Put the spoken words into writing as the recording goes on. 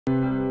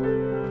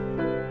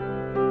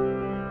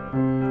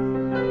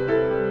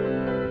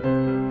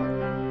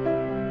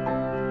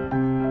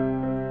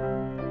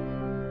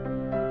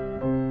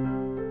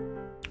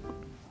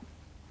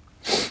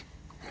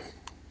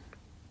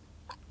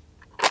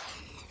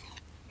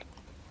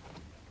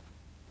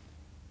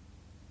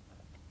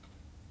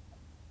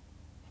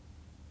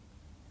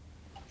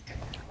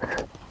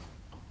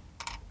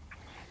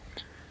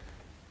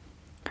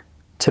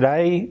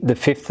Today, the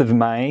 5th of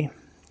May,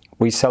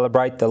 we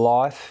celebrate the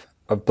life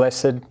of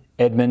Blessed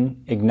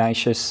Edmund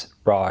Ignatius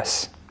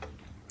Rice,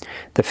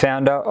 the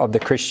founder of the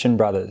Christian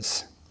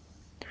Brothers.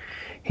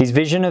 His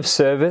vision of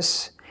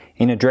service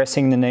in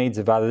addressing the needs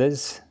of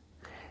others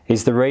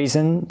is the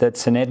reason that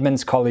St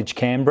Edmund's College,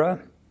 Canberra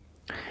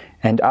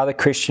and other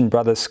Christian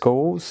Brothers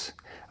schools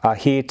are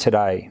here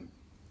today,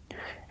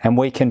 and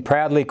we can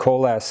proudly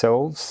call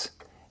ourselves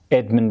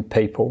Edmund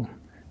people.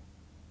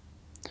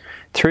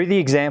 Through the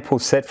example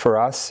set for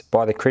us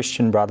by the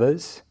Christian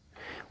Brothers,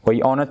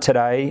 we honour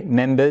today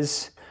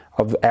members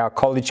of our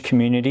college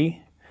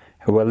community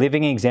who are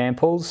living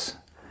examples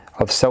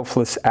of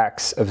selfless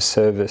acts of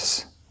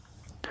service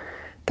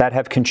that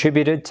have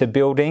contributed to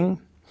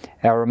building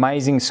our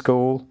amazing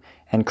school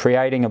and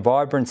creating a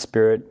vibrant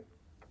spirit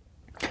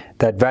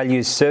that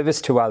values service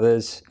to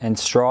others and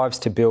strives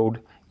to build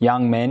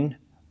young men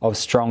of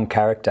strong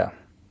character.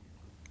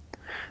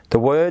 The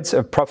words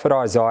of Prophet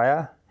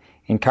Isaiah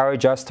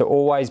encourage us to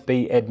always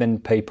be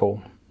Edmund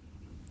people,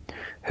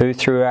 who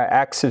through our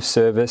acts of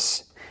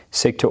service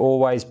seek to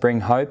always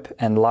bring hope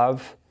and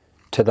love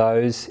to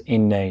those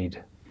in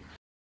need.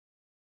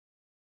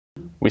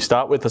 We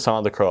start with the sign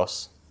of the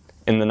cross.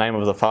 In the name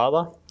of the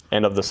Father,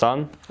 and of the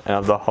Son, and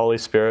of the Holy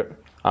Spirit.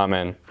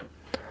 Amen.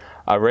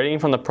 A reading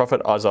from the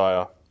prophet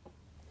Isaiah.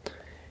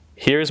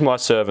 Here is my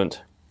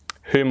servant,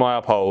 whom I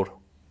uphold,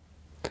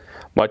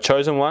 my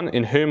chosen one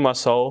in whom my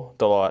soul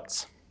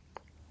delights.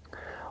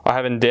 I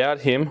have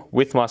endowed him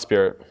with my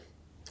spirit,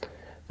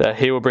 that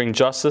he will bring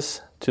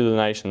justice to the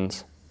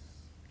nations.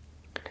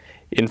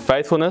 In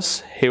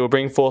faithfulness he will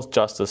bring forth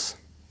justice.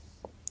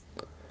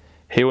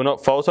 He will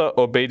not falter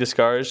or be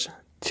discouraged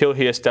till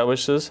he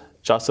establishes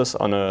justice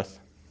on earth.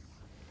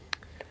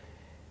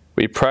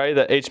 We pray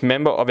that each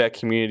member of our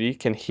community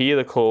can hear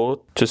the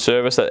call to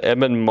service that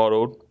Edmund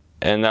modelled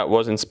and that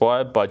was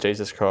inspired by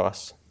Jesus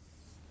Christ.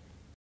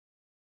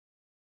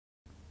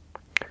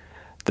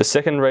 The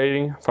second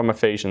reading from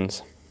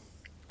Ephesians.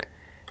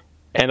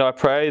 And I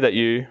pray that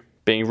you,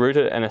 being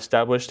rooted and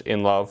established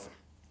in love,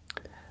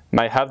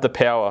 may have the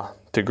power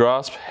to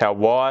grasp how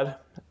wide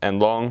and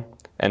long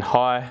and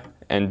high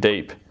and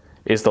deep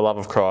is the love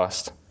of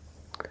Christ,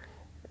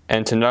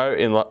 and to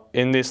know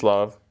in this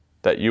love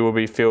that you will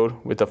be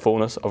filled with the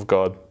fullness of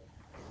God.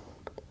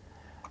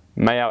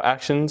 May our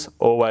actions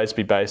always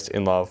be based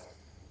in love.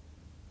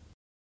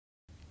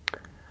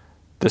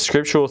 The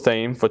scriptural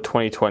theme for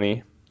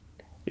 2020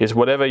 is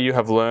whatever you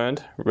have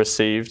learned,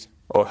 received,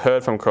 or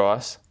heard from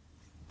Christ,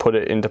 put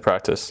it into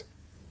practice.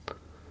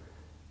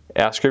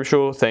 Our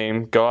scriptural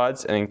theme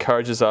guides and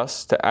encourages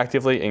us to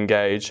actively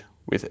engage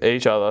with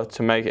each other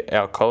to make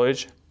our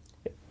college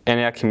and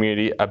our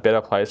community a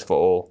better place for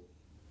all.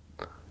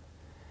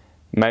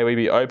 May we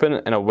be open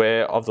and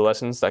aware of the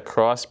lessons that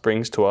Christ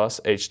brings to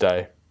us each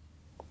day.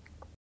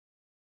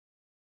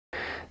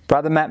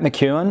 Brother Matt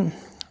McKeon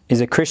is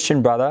a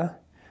Christian brother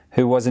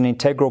who was an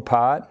integral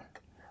part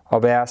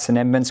of our St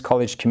Edmund's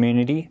College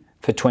community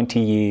for 20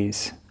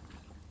 years.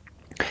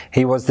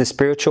 He was the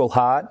spiritual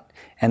heart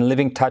and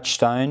living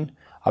touchstone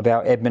of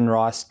our Edmund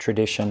Rice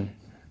tradition.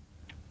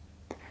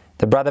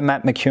 The Brother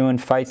Matt McKeon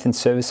Faith and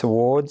Service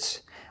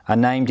Awards are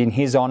named in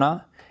his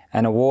honour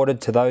and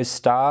awarded to those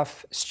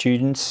staff,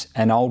 students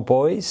and old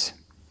boys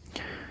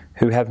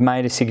who have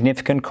made a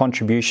significant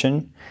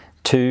contribution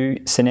to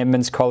St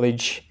Edmund's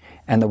College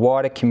and the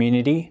wider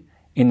community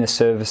in the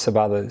service of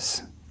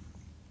others.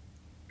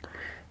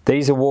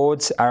 These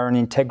awards are an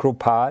integral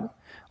part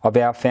of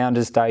our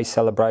Founders' Day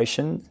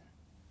celebration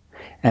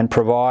and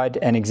provide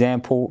an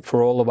example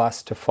for all of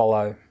us to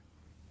follow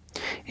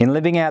in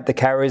living out the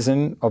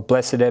charism of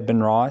Blessed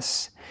Edmund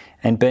Rice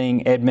and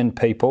being Edmund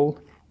people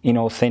in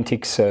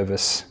authentic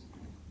service.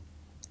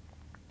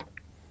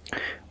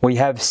 We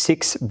have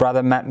 6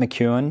 Brother Matt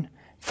McKeon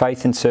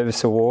Faith and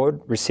Service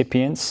Award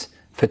recipients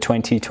for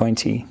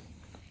 2020.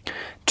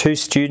 2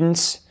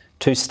 students,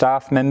 2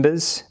 staff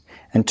members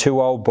and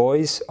 2 old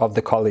boys of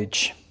the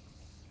college.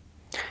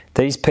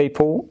 These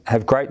people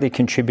have greatly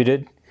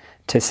contributed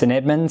to St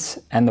Edmund's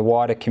and the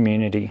wider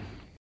community.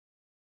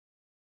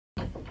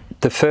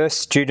 The first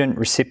student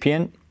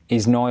recipient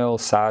is Noel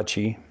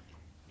Sargi.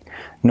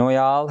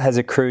 Noel has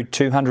accrued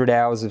 200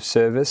 hours of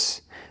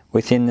service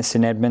within the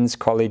St Edmund's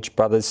College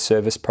Brothers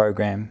Service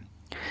Program.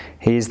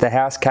 He is the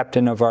house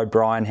captain of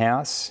O'Brien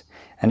House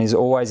and is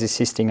always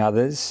assisting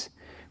others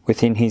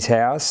within his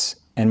house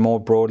and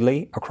more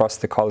broadly across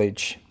the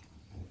college.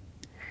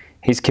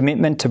 His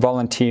commitment to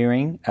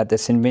volunteering at the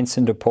St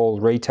Vincent de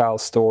Paul retail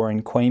store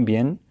in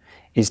Queanbeyan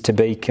is to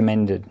be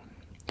commended.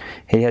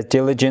 He has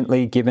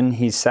diligently given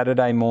his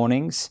Saturday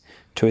mornings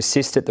to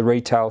assist at the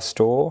retail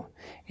store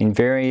in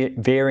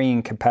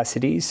varying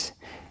capacities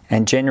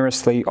and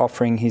generously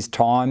offering his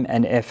time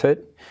and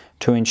effort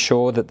to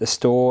ensure that the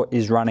store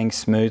is running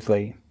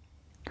smoothly.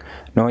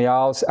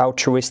 Noel's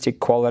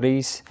altruistic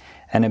qualities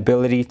and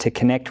ability to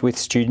connect with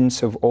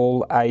students of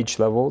all age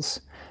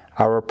levels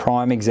are a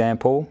prime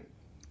example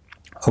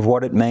of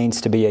what it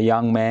means to be a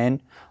young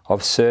man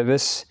of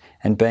service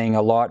and being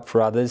a light for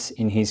others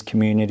in his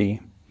community.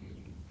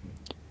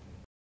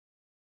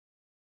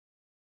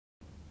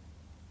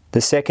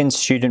 The second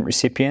student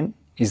recipient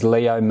is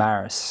Leo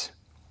Maris.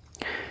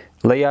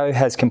 Leo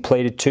has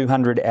completed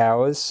 200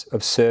 hours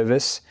of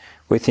service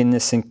within the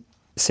St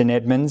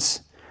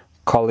Edmund's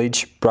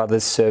College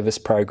Brothers Service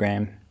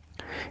Program.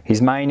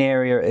 His main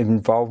area of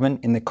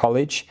involvement in the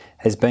college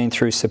has been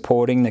through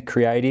supporting the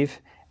creative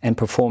and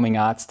performing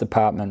arts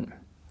department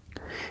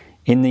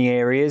in the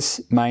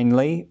areas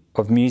mainly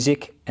of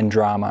music and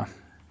drama.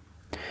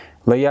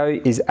 Leo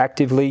is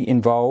actively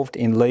involved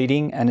in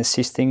leading and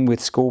assisting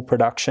with school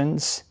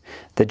productions,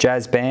 the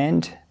jazz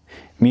band,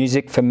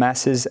 music for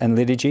masses and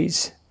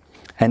liturgies,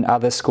 and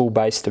other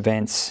school-based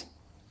events.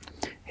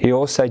 He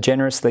also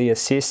generously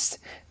assists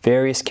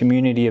various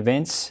community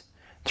events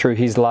through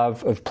his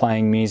love of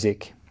playing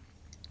music.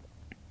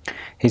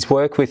 His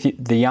work with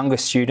the younger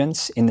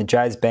students in the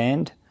jazz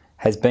band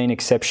has been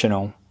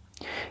exceptional,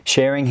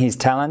 sharing his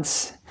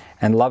talents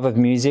and love of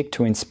music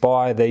to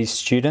inspire these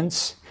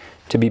students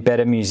to be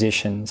better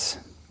musicians.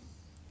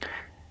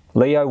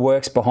 Leo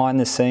works behind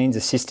the scenes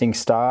assisting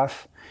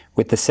staff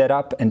with the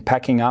setup and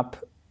packing up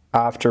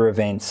after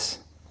events.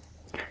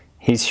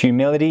 His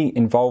humility,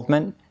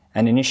 involvement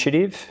and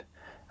initiative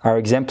are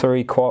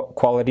exemplary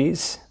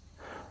qualities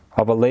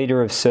of a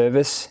leader of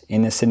service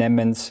in the St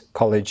Edmund's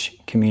College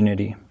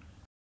community.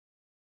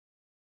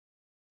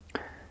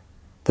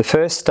 The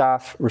first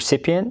staff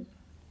recipient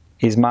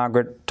is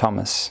Margaret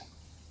Thomas.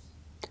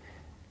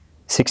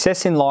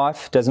 Success in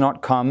life does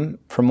not come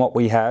from what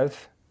we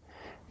have,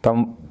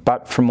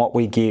 but from what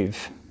we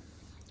give.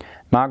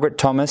 Margaret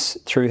Thomas,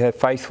 through her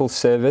faithful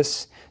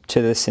service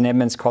to the St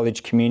Edmund's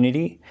College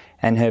community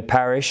and her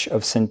parish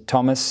of St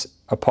Thomas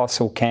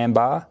Apostle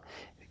Canberra,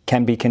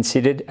 can be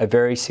considered a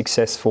very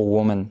successful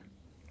woman.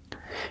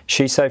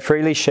 She so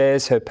freely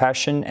shares her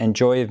passion and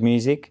joy of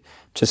music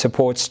to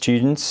support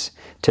students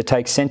to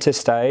take centre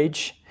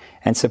stage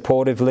and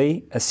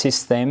supportively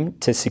assist them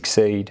to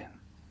succeed.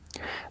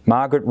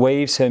 Margaret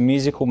weaves her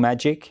musical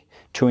magic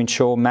to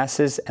ensure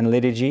masses and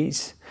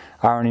liturgies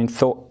are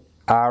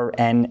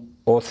an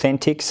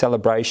authentic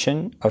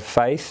celebration of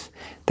faith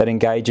that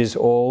engages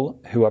all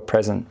who are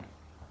present.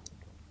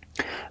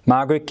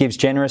 Margaret gives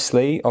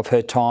generously of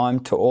her time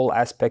to all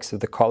aspects of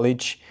the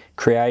college,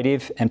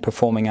 creative and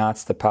performing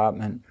arts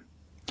department.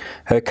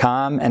 Her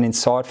calm and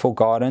insightful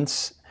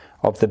guidance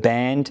of the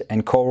band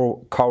and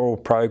choral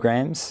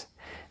programs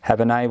have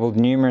enabled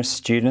numerous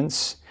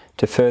students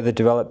to further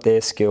develop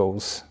their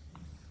skills.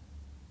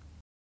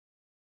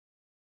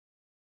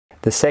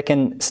 The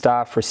second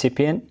staff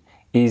recipient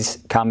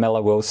is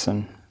Carmela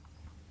Wilson.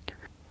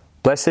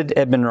 Blessed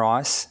Edmund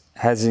Rice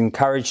has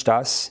encouraged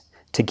us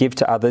to give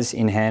to others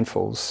in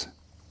handfuls.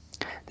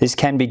 This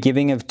can be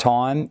giving of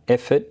time,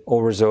 effort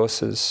or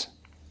resources.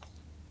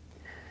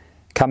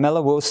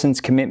 Carmela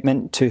Wilson's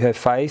commitment to her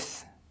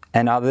faith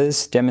and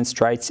others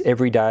demonstrates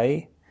every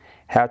day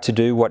how to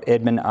do what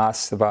Edmund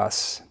asks of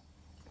us.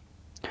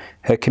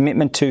 Her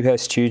commitment to her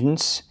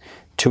students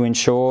to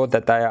ensure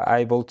that they are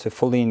able to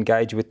fully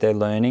engage with their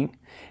learning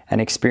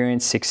and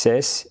experience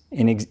success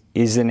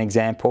is an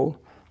example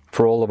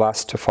for all of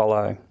us to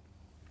follow.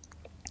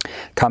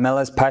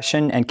 Carmela's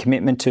passion and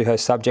commitment to her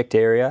subject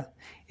area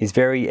is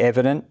very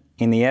evident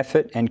in the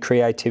effort and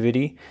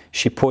creativity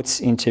she puts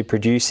into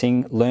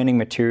producing learning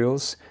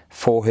materials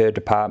for her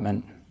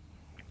department.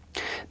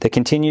 The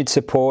continued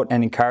support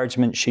and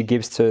encouragement she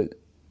gives to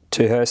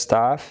her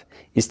staff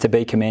is to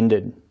be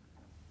commended.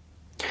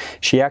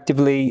 She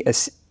actively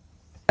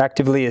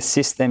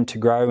assists them to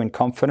grow in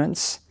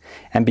confidence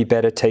and be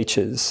better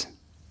teachers.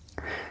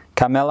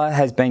 Carmela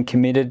has been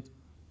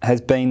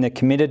the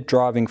committed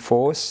driving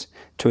force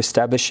to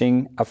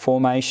establishing a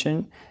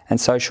formation and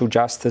social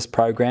justice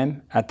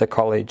program at the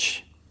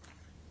college.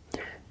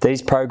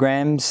 These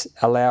programs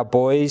allow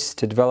boys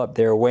to develop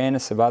their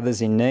awareness of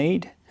others in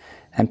need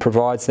and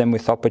provides them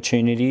with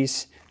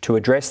opportunities to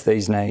address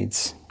these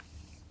needs.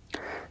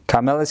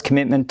 Carmela's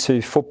commitment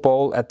to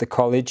football at the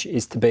college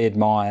is to be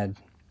admired.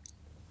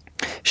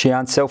 She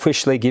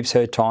unselfishly gives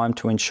her time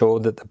to ensure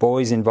that the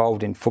boys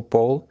involved in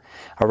football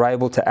are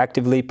able to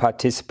actively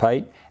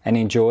participate and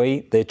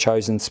enjoy their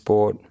chosen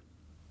sport.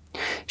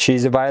 She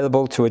is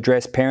available to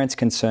address parents'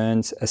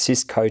 concerns,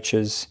 assist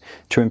coaches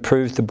to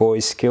improve the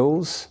boys'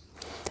 skills,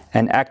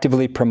 and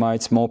actively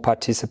promotes more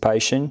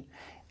participation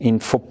in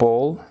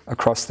football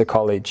across the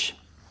college.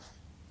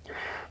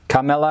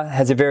 Carmela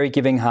has a very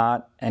giving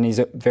heart and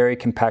is very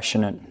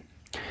compassionate.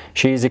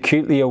 She is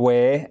acutely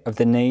aware of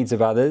the needs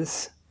of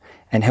others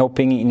and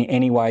helping in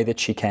any way that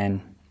she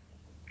can.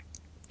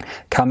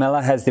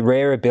 Carmela has the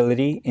rare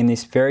ability in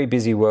this very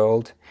busy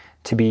world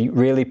to be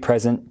really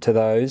present to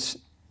those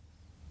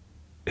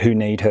who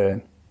need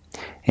her,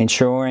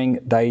 ensuring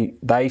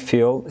they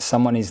feel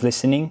someone is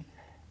listening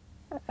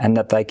and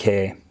that they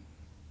care.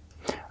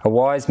 A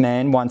wise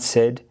man once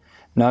said,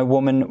 "No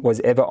woman was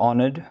ever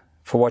honoured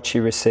for what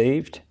she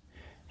received,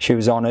 she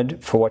was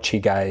honoured for what she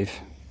gave."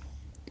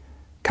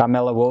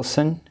 Carmela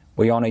Wilson,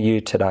 we honour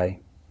you today.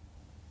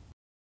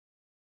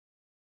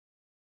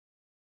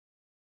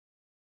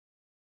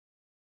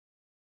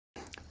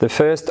 The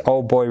first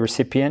Old Boy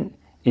recipient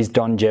is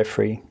Don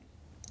Jeffrey.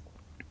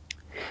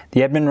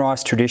 The Edmund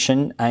Rice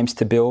tradition aims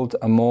to build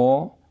a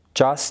more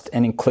just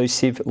and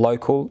inclusive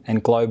local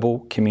and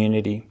global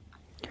community.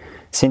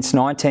 Since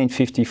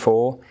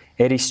 1954,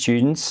 Eddie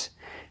students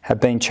have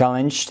been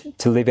challenged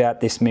to live out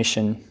this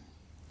mission,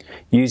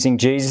 using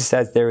Jesus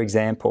as their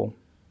example,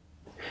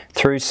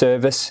 through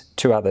service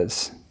to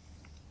others.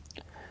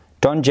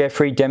 Don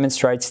Jeffrey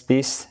demonstrates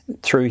this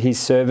through his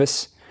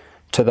service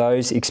to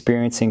those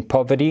experiencing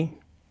poverty,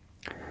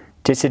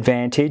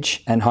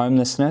 disadvantage and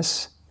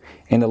homelessness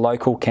in the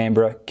local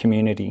Canberra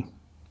community.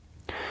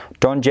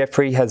 Don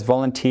Jeffrey has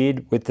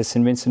volunteered with the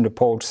St Vincent de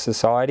Paul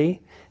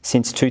Society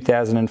since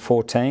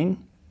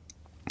 2014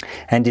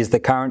 and is the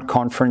current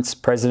conference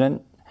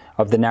president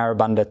of the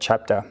Narrabundah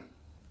chapter.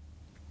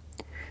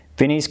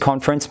 Vinnie's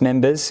conference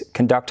members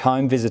conduct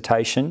home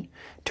visitation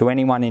to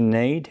anyone in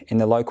need in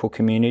the local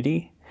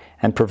community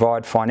and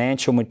provide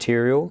financial,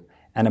 material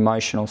and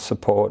emotional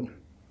support.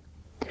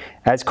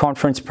 As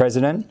conference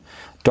president,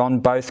 Don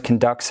both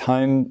conducts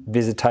home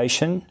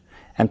visitation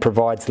and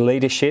provides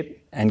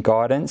leadership and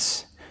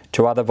guidance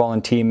to other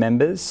volunteer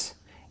members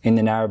in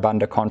the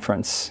Narrabundah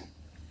Conference.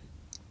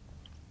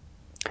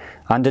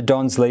 Under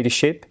Don's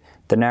leadership,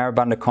 the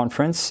Narrabundah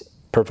Conference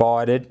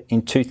provided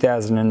in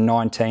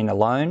 2019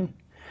 alone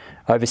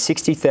over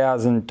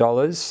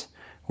 $60,000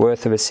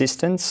 worth of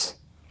assistance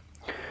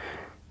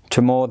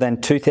to more than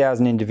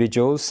 2,000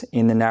 individuals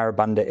in the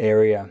Narrabundah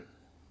area.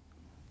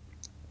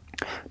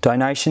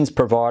 Donations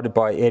provided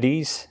by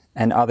Eddies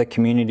and other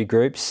community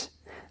groups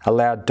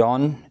allowed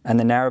Don and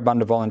the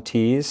Narrabundah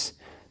volunteers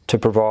to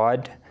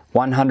provide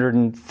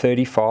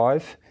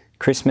 135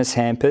 Christmas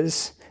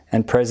hampers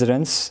and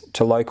presents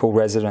to local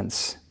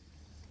residents.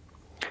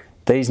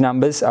 These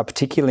numbers are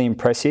particularly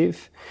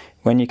impressive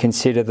when you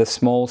consider the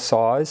small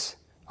size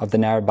of the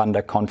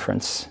Narrabundah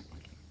Conference.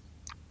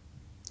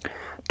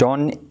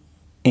 Don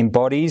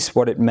embodies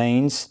what it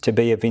means to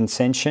be a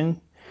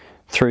Vincentian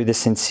through the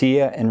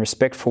sincere and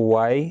respectful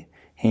way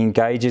he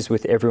engages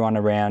with everyone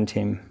around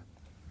him.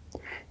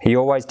 He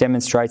always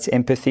demonstrates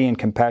empathy and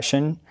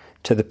compassion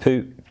to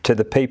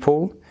the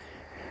people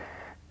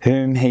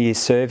whom he is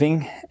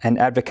serving and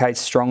advocates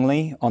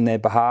strongly on their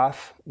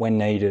behalf when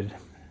needed.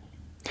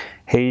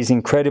 He is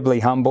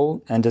incredibly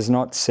humble and does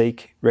not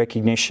seek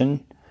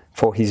recognition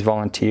for his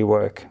volunteer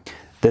work.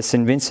 The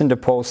St Vincent de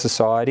Paul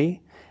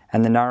Society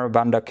and the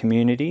Narrabundah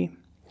community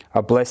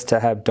are blessed to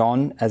have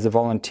Don as a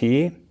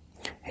volunteer.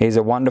 He is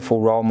a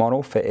wonderful role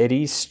model for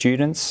Eddies,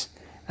 students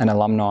and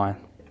alumni.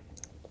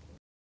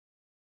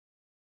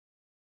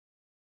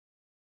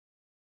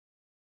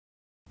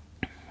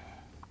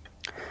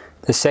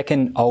 The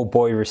second Old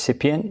Boy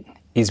recipient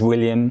is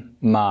William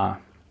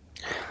Marr.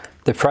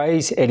 The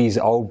phrase Eddie's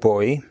Old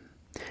Boy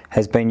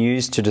has been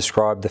used to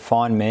describe the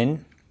fine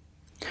men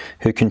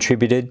who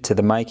contributed to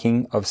the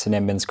making of St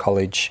Edmund's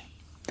College,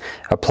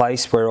 a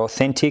place where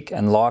authentic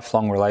and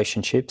lifelong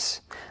relationships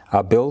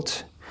are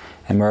built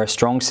and where a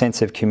strong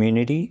sense of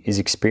community is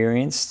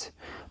experienced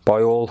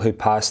by all who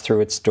pass through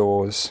its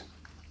doors.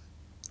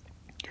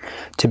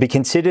 To be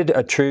considered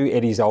a true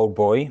Eddie's Old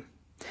Boy,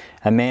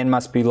 a man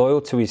must be loyal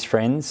to his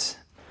friends,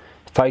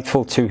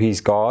 faithful to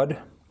his God,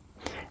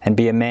 and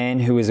be a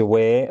man who is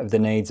aware of the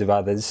needs of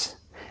others,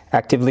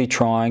 actively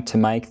trying to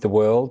make the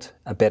world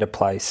a better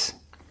place.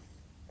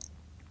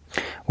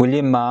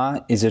 William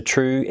Marr is a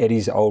true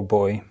Eddie's Old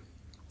Boy.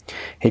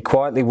 He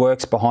quietly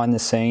works behind the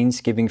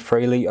scenes, giving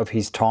freely of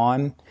his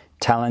time,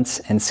 talents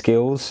and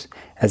skills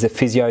as a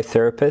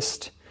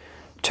physiotherapist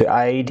to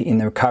aid in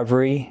the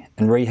recovery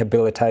and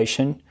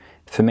rehabilitation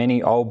for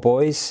many old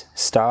boys,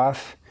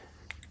 staff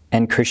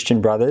and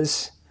Christian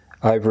brothers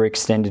over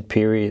extended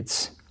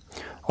periods,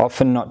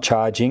 often not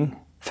charging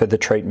for the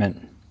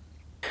treatment.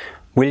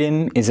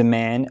 William is a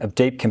man of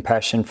deep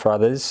compassion for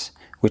others,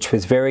 which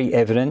was very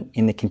evident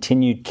in the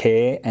continued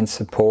care and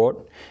support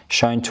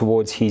shown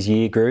towards his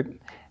year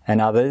group and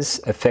others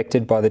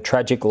affected by the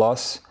tragic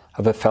loss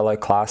of a fellow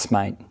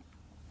classmate.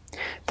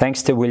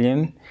 Thanks to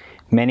William,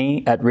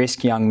 many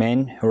at-risk young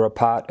men who are a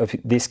part of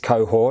this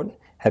cohort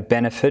have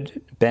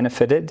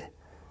benefited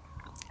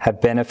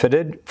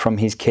from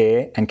his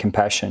care and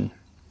compassion.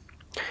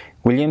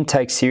 William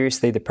takes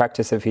seriously the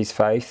practice of his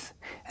faith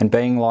and,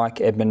 being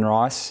like Edmund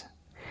Rice,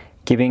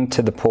 giving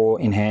to the poor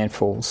in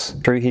handfuls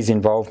through his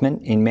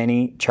involvement in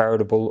many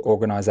charitable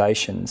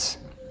organisations.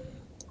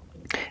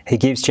 He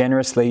gives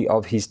generously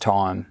of his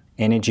time,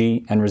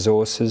 energy and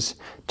resources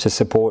to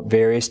support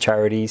various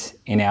charities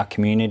in our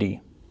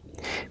community.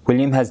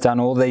 William has done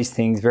all these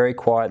things very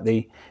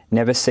quietly,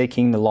 never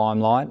seeking the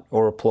limelight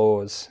or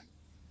applause.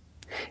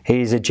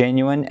 He is a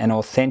genuine and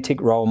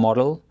authentic role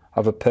model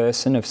of a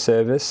person of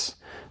service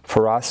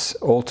for us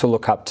all to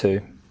look up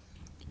to.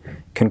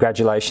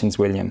 Congratulations,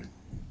 William.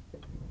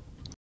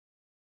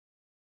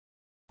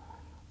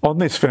 On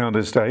this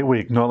Founders' Day, we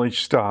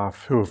acknowledge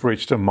staff who have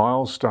reached a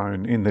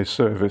milestone in their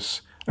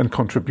service and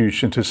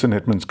contribution to St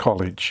Edmund's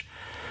College.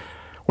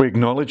 We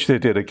acknowledge their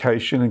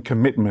dedication and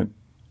commitment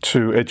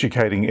to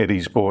educating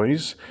Eddie's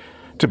boys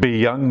to be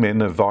young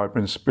men of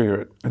vibrant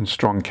spirit and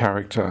strong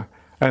character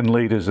and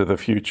leaders of the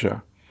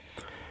future.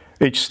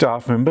 Each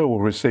staff member will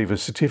receive a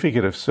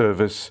certificate of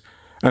service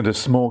and a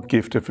small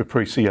gift of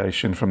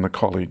appreciation from the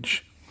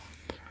college.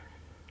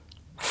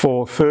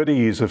 For 30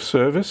 years of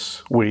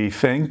service, we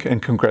thank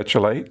and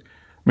congratulate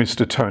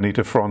Mr. Tony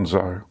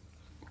DeFronzo.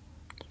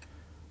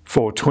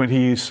 For 20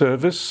 years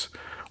service,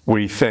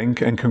 we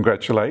thank and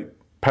congratulate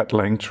Pat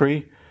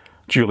Langtree,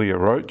 Julia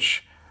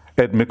Roach,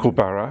 Ed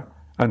Mickleborough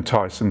and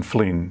Tyson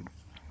Flynn.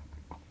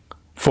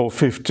 For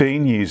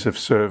 15 years of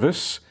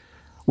service,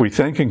 we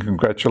thank and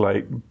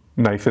congratulate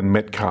Nathan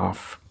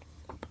Metcalf.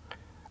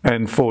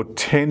 And for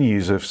 10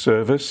 years of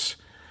service,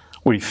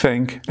 we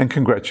thank and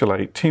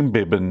congratulate Tim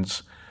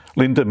Bibbins,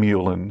 Linda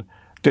Mullen,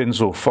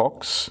 Denzel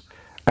Fox,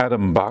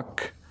 Adam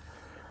Buck,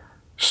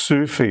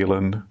 Sue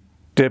Phelan,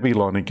 Debbie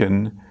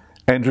Lonigan,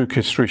 Andrew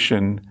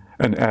Kastrishan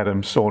and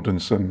Adam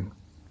Sordenson.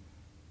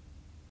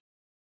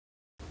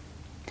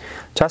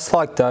 Just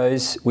like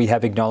those we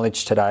have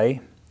acknowledged today,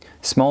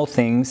 small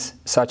things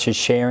such as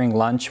sharing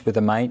lunch with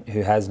a mate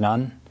who has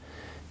none,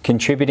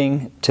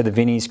 contributing to the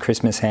Vinnie's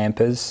Christmas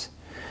hampers,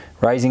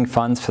 raising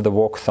funds for the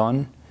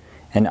walkathon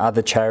and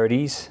other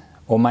charities,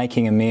 or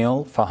making a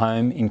meal for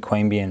home in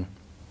Queanbeyan.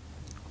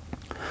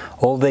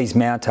 All these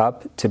mount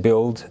up to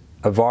build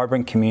a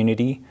vibrant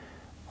community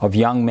of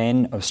young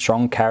men of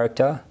strong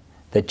character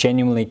that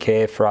genuinely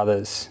care for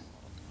others.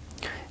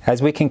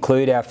 As we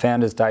conclude our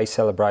Founders' Day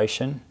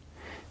celebration,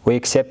 we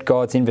accept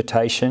God's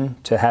invitation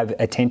to have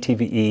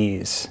attentive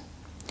ears,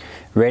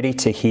 ready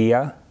to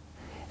hear,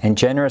 and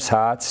generous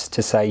hearts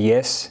to say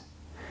yes,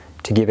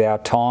 to give our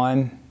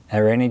time,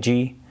 our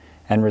energy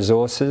and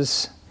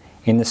resources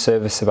in the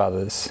service of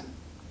others.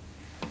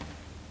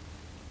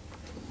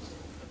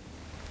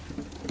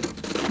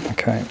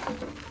 Okay.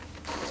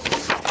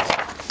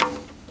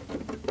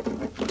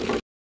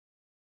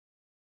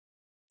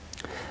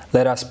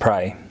 Let us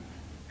pray.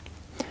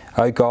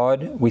 O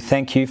God, we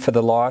thank you for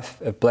the life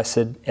of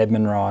Blessed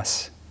Edmund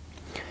Rice.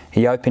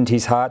 He opened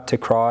his heart to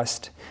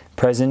Christ,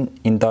 present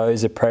in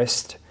those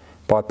oppressed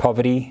by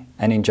poverty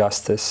and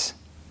injustice.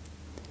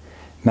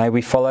 May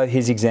we follow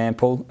his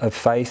example of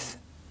faith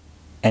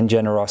and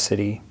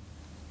generosity.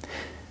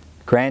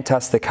 Grant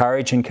us the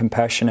courage and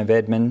compassion of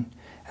Edmund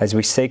as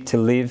we seek to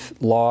live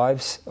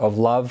lives of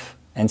love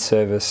and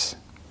service.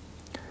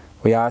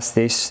 We ask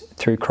this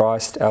through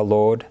Christ our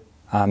Lord.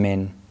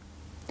 Amen.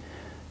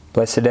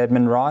 Blessed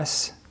Edmund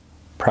Rice,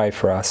 pray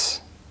for us.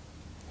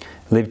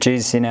 Live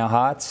Jesus in our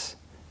hearts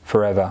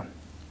forever.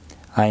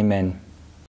 Amen.